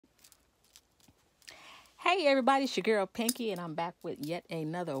Hey everybody, it's your girl Pinky, and I'm back with yet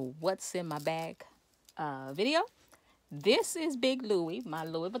another What's in My Bag video. This is Big Louie, my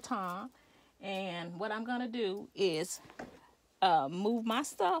Louis Vuitton, and what I'm going to do is move my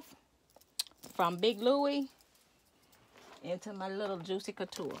stuff from Big Louie into my little Juicy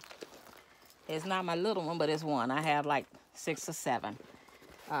Couture. It's not my little one, but it's one. I have like 6 or 7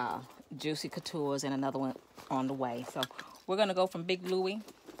 Juicy Coutures and another one on the way. So we're going to go from Big Louie.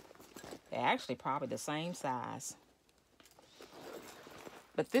 They're actually probably the same size.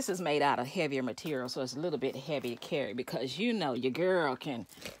 But this is made out of heavier material, so it's a little bit heavy to carry because you know your girl can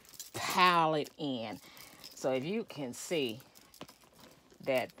pile it in. So if you can see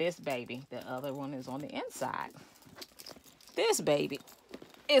that this baby, the other one is on the inside. This baby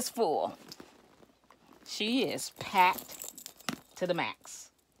is full. She is packed to the max.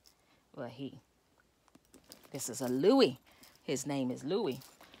 Well, this is a Louie. His name is Louie.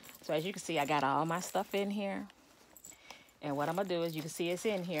 So as you can see, I got all my stuff in here. And what I'm going to do is, you can see it's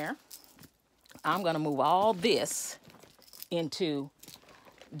in here. I'm going to move all this into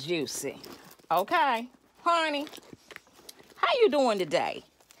Juicy. Okay, honey, how you doing today?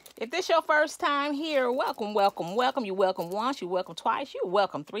 If this your first time here, welcome, welcome, welcome. You're welcome once, you're welcome twice, you're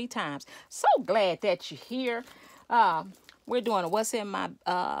welcome 3 times. So glad that you're here. We're doing a What's in My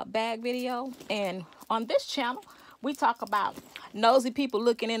Bag video. And on this channel, we talk about nosy people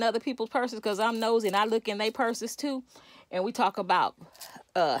looking in other people's purses, because I'm nosy and I look in their purses too. And we talk about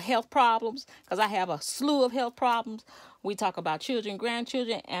health problems, because I have a slew of health problems. We talk about children,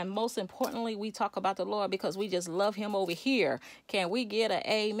 grandchildren, and most importantly, we talk about the Lord, because we just love him over here. Can we get an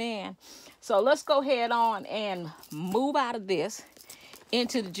amen? So let's go ahead on and move out of this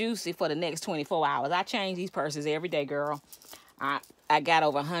into the Juicy for the next 24 hours. I change these purses every day, girl. I got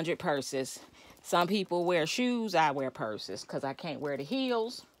over 100 purses. Some people wear shoes, I wear purses because I can't wear the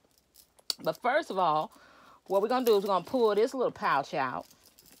heels. But first of all, what we're going to do is we're going to pull this little pouch out.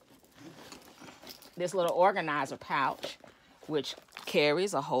 This little organizer pouch, which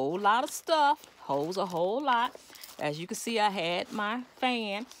carries a whole lot of stuff, holds a whole lot. As you can see, I had my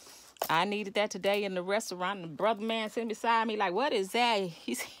fan. I needed that today in the restaurant. And the brother man sitting beside me like, what is that?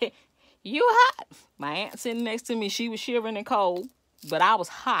 He said, you hot? My aunt sitting next to me, she was shivering and cold. But I was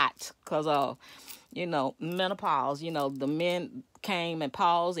hot because of, you know, menopause. You know, the men came and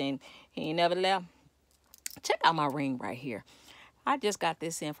paused and he ain't never left. Check out my ring right here. I just got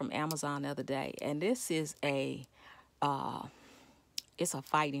this in from Amazon the other day. And this is it's a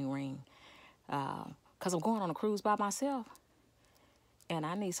fighting ring. Because I'm going on a cruise by myself. And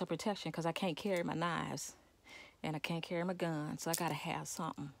I need some protection because I can't carry my knives. And I can't carry my gun. So I got to have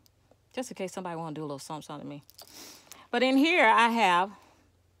something. Just in case somebody want to do a little something to me. But in here, I have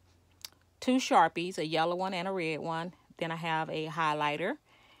 2 Sharpies, a yellow one and a red one. Then I have a highlighter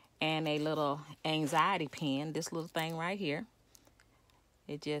and a little anxiety pen, this little thing right here.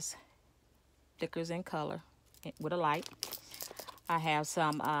 It just flickers in color with a light. I have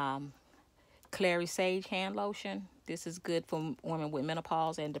some Clary Sage hand lotion. This is good for women with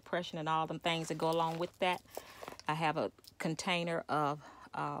menopause and depression and all them things that go along with that. I have a container of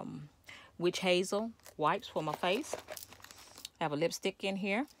witch hazel wipes for my face. I have a lipstick in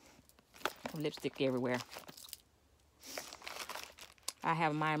here. Lipstick everywhere. I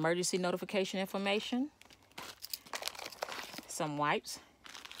have my emergency notification information. Some wipes.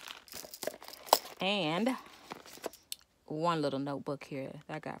 And one little notebook here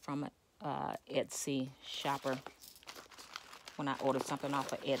that I got from an Etsy shopper when I ordered something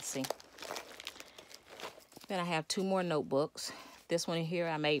off of Etsy. Then I have 2 more notebooks. This one here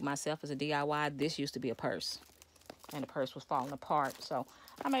I made myself as a DIY. This used to be a purse. And the purse was falling apart. So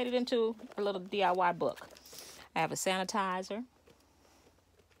I made it into a little DIY book. I have a sanitizer.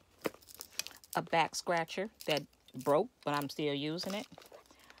 A back scratcher that broke, but I'm still using it.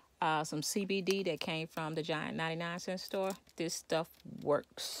 Some CBD that came from the giant 99-cent store. This stuff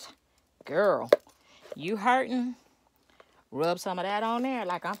works. Girl, you hurting? Rub some of that on there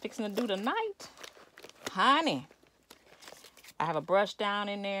like I'm fixing to do tonight. Honey. I have a brush down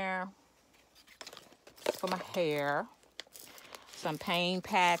in there for my hair. Some pain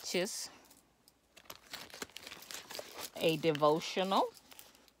patches. A devotional.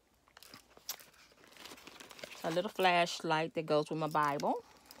 A little flashlight that goes with my Bible.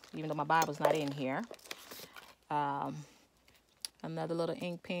 Even though my Bible's not in here. Another little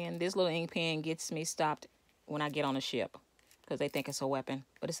ink pen. This little ink pen gets me stopped when I get on a ship, because they think it's a weapon.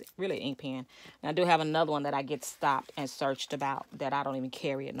 But it's really an ink pen. And I do have another one that I get stopped and searched about that I don't even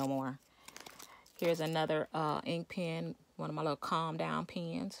carry it no more. Here's another ink pen. One of my little calm down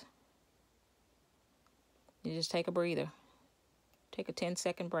pens. You just take a breather. Take a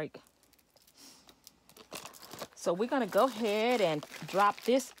 10-second break. So we're going to go ahead and drop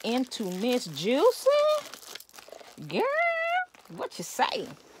this into Miss Juicy. Girl, what you say?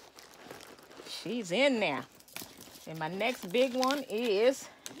 She's in there. And my next big one is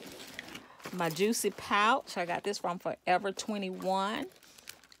my Juicy pouch. I got this from Forever 21.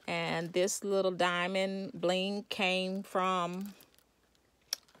 And this little diamond bling came from,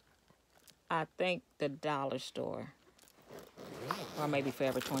 I think, the dollar store. Or maybe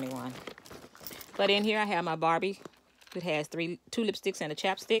Forever 21. But in here I have my Barbie. It has two lipsticks and a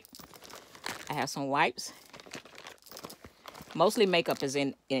chapstick. I have some wipes. Mostly makeup is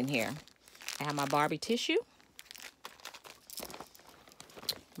in here. I have my Barbie tissue.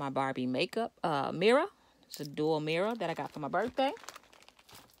 My Barbie makeup mirror. It's a dual mirror that I got for my birthday.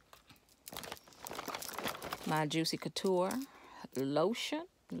 My Juicy Couture lotion.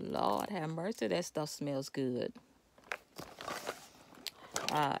 Lord have mercy, that stuff smells good.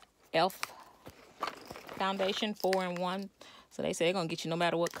 Elf foundation, 4-in-1. So they say they're going to get you no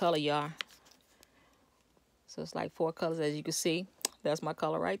matter what color you are. So it's like 4 colors, as you can see. That's my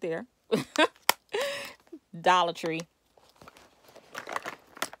color right there. Dollar Tree.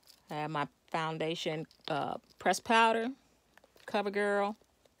 I have my foundation pressed powder, CoverGirl.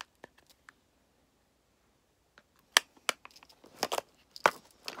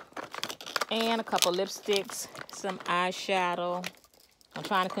 And a couple lipsticks, some eyeshadow. I'm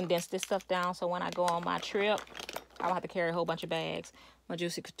trying to condense this stuff down so when I go on my trip, I don't have to carry a whole bunch of bags. My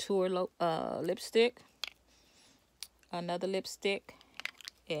Juicy Couture lipstick. Another lipstick.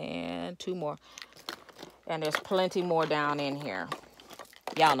 And 2 more. And there's plenty more down in here.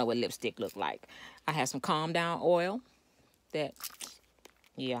 Y'all know what lipstick look like. I have some Calm Down oil that,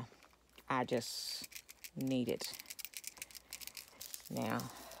 yeah, I just need it. Now,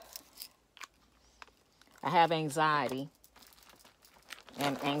 I have anxiety.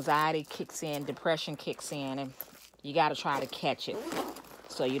 And anxiety kicks in, depression kicks in, and you got to try to catch it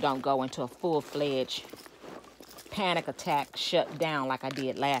so you don't go into a full-fledged panic attack, shut down like I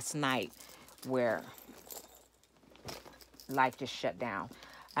did last night where life just shut down.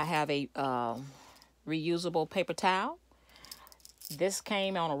 I have a reusable paper towel. This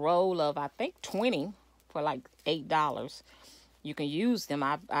came on a roll of, I think, 20 for like $8. You can use them.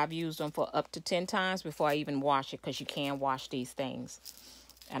 I've used them for up to 10 times before I even wash it, because you can wash these things.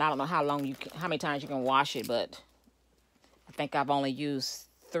 And I don't know how many times you can wash it, but I think I've only used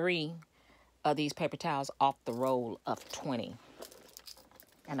 3 of these paper towels off the roll of 20.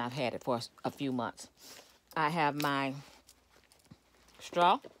 And I've had it for a few months. I have my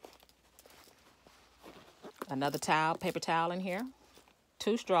straw. Another towel, paper towel in here.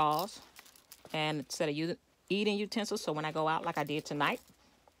 2 straws. And instead of using eating utensils, so when I go out like I did tonight,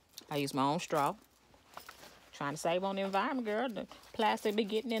 I use my own straw. Trying to save on the environment, girl. The plastic be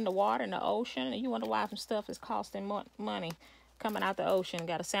getting in the water and the ocean, and you wonder why some stuff is costing money coming out the ocean.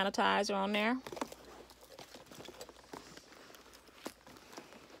 Got a sanitizer on there.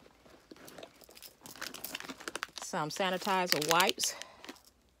 Some sanitizer wipes.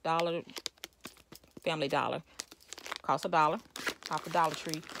 Family Dollar. Cost $1. Off the Dollar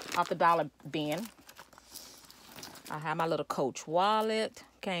Tree. Off the Dollar Bin. I have my little Coach wallet.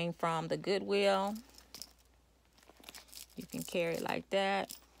 Came from the Goodwill. You can carry it like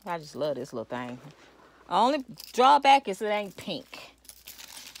that. I just love this little thing. Only drawback is it ain't pink.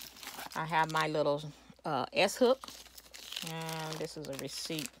 I have my little S-hook. And this is a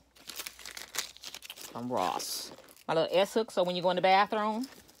receipt from Ross. My little S-hook, so when you go in the bathroom,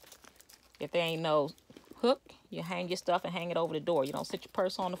 if there ain't no hook, you hang your stuff and hang it over the door. You don't sit your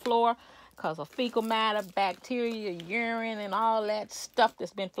purse on the floor because of fecal matter, bacteria, urine, and all that stuff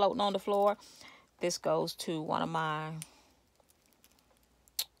that's been floating on the floor. This goes to one of my,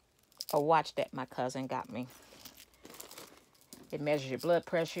 a watch that my cousin got me. It measures your blood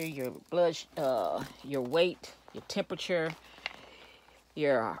pressure, your weight, your temperature,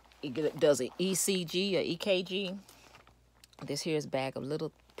 it does an ECG or EKG. This here is a bag of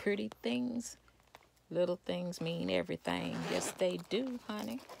little pretty things. Little things mean everything. Yes, they do,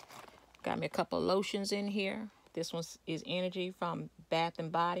 honey. Got me a couple of lotions in here. This one is Energy from Bath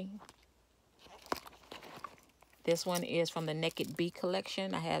and Body. This one is from the Naked Bee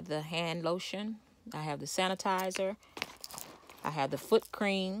collection. I have the hand lotion. I have the sanitizer. I have the foot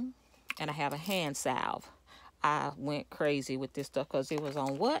cream. And I have a hand salve. I went crazy with this stuff because it was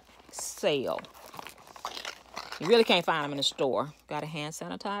on what? Sale. You really can't find them in the store. Got a hand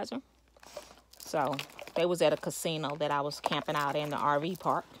sanitizer. So, they was at a casino that I was camping out in the RV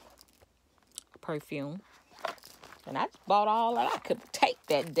park. Perfume. And I bought all that I could take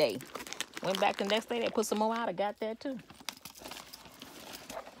that day. Went back the next day, they put some more out. I got that too.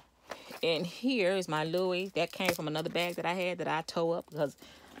 And here is my Louie. That came from another bag that I had that I tore up because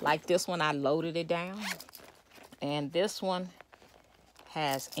like this one, I loaded it down. And this one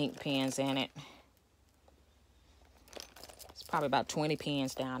has ink pens in it. It's probably about 20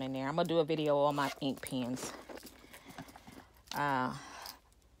 pens down in there. I'm going to do a video on my ink pens. My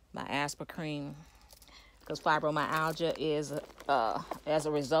aspirin, because fibromyalgia is as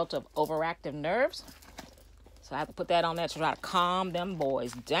a result of overactive nerves. So I have to put that on there to try to calm them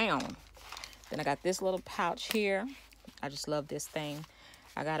boys down. Then I got this little pouch here. I just love this thing.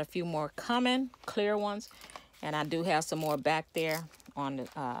 I got a few more coming, clear ones. And I do have some more back there on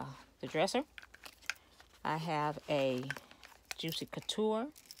the dresser. I have a Juicy Couture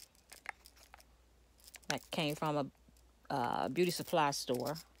that came from a beauty supply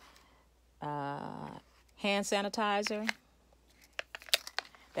store. Hand sanitizer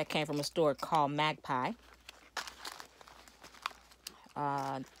that came from a store called Magpie.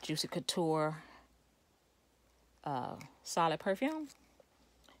 Juicy Couture solid perfume.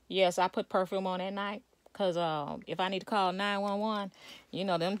 Yes, I put perfume on at night because if I need to call 911, you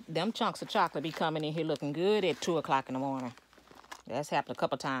know, them chunks of chocolate be coming in here looking good at 2 o'clock in the morning. That's happened a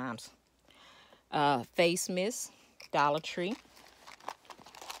couple times. Face mist, Dollar Tree.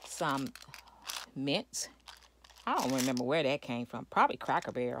 Some mint. I don't remember where that came from. Probably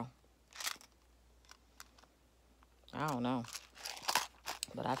Cracker Barrel. I don't know.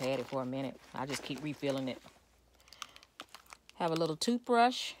 But I've had it for a minute. I just keep refilling it. Have a little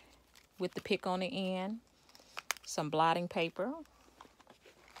toothbrush with the pick on the end. Some blotting paper.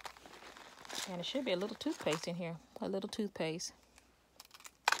 And there should be a little toothpaste in here. A little toothpaste.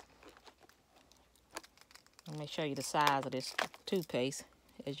 Let me show you the size of this toothpaste.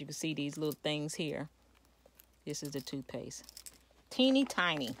 As you can see, these little things here. This is the toothpaste. Teeny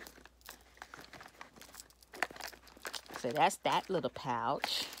tiny. So that's that little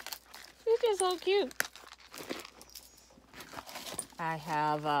pouch. It's just so cute. I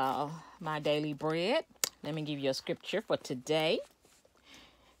have my daily bread. Let me give you a scripture for today.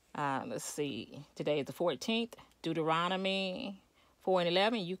 Let's see. Today is the 14th. Deuteronomy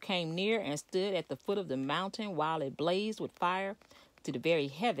 4:11. You came near and stood at the foot of the mountain while it blazed with fire to the very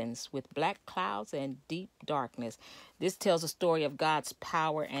heavens with black clouds and deep darkness. This tells a story of God's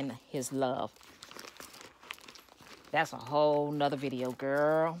power and his love. That's a whole nother video,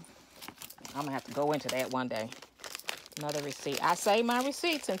 girl. I'm gonna have to go into that one day. Another receipt. I save my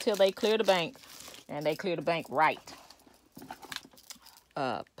receipts until they clear the bank, and they clear the bank right.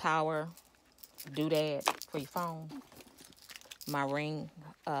 Power doodad for your phone. My ring,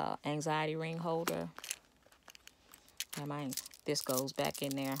 anxiety ring holder. And this goes back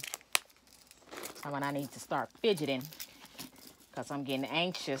in there. And when I need to start fidgeting, because I'm getting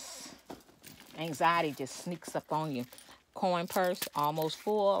anxious, anxiety just sneaks up on you. Coin purse, almost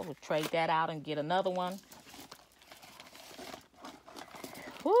full. We'll trade that out and get another one.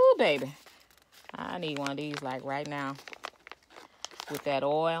 Woo, baby. I need one of these like right now. With that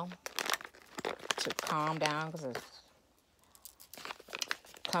oil to calm down because it's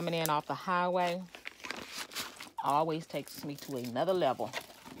coming in off the highway. Always takes me to another level.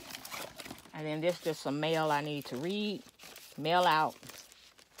 And then there's just some mail I need to read. Mail out.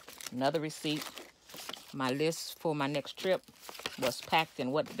 Another receipt. My list for my next trip. What's packed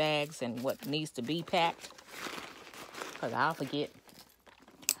in what bags and what needs to be packed. Because I'll forget.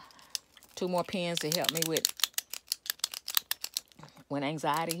 2 more pens to help me with when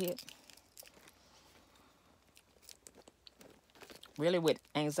anxiety hit. Really with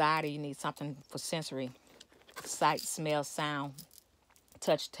anxiety, you need something for sensory. Sight, smell, sound,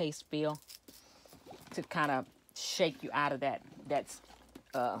 touch, taste, feel. To kind of shake you out of that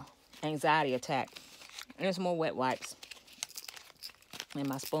anxiety attack. And there's more wet wipes. And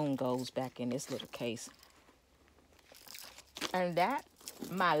my spoon goes back in this little case. And that,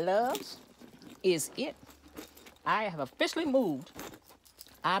 my loves, is it. I have officially moved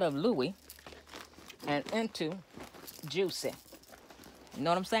out of Louie and into Juicy. You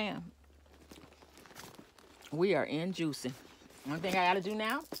know what I'm saying? We are in Juicy. One thing I got to do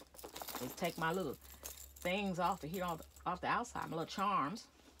now is take my little things off of here, off the outside, my little charms,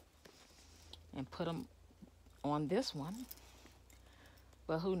 and put them on this one.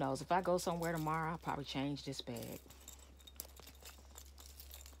 But who knows? If I go somewhere tomorrow, I'll probably change this bag.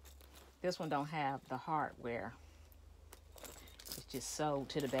 This one don't have the hardware. It's just sewed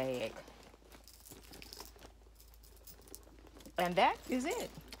to the bag. And that is it.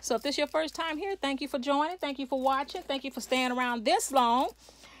 So if this is your first time here, thank you for joining. Thank you for watching. Thank you for staying around this long.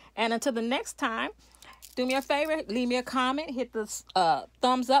 And until the next time, do me a favor. Leave me a comment. Hit the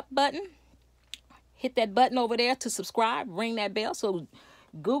thumbs up button. Hit that button over there to subscribe. Ring that bell so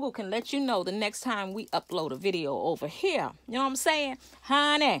Google can let you know the next time we upload a video over here. You know what I'm saying?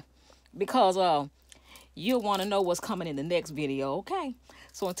 Honey, because you'll want to know what's coming in the next video, okay?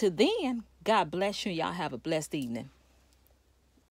 So until then, God bless you. Y'all have a blessed evening.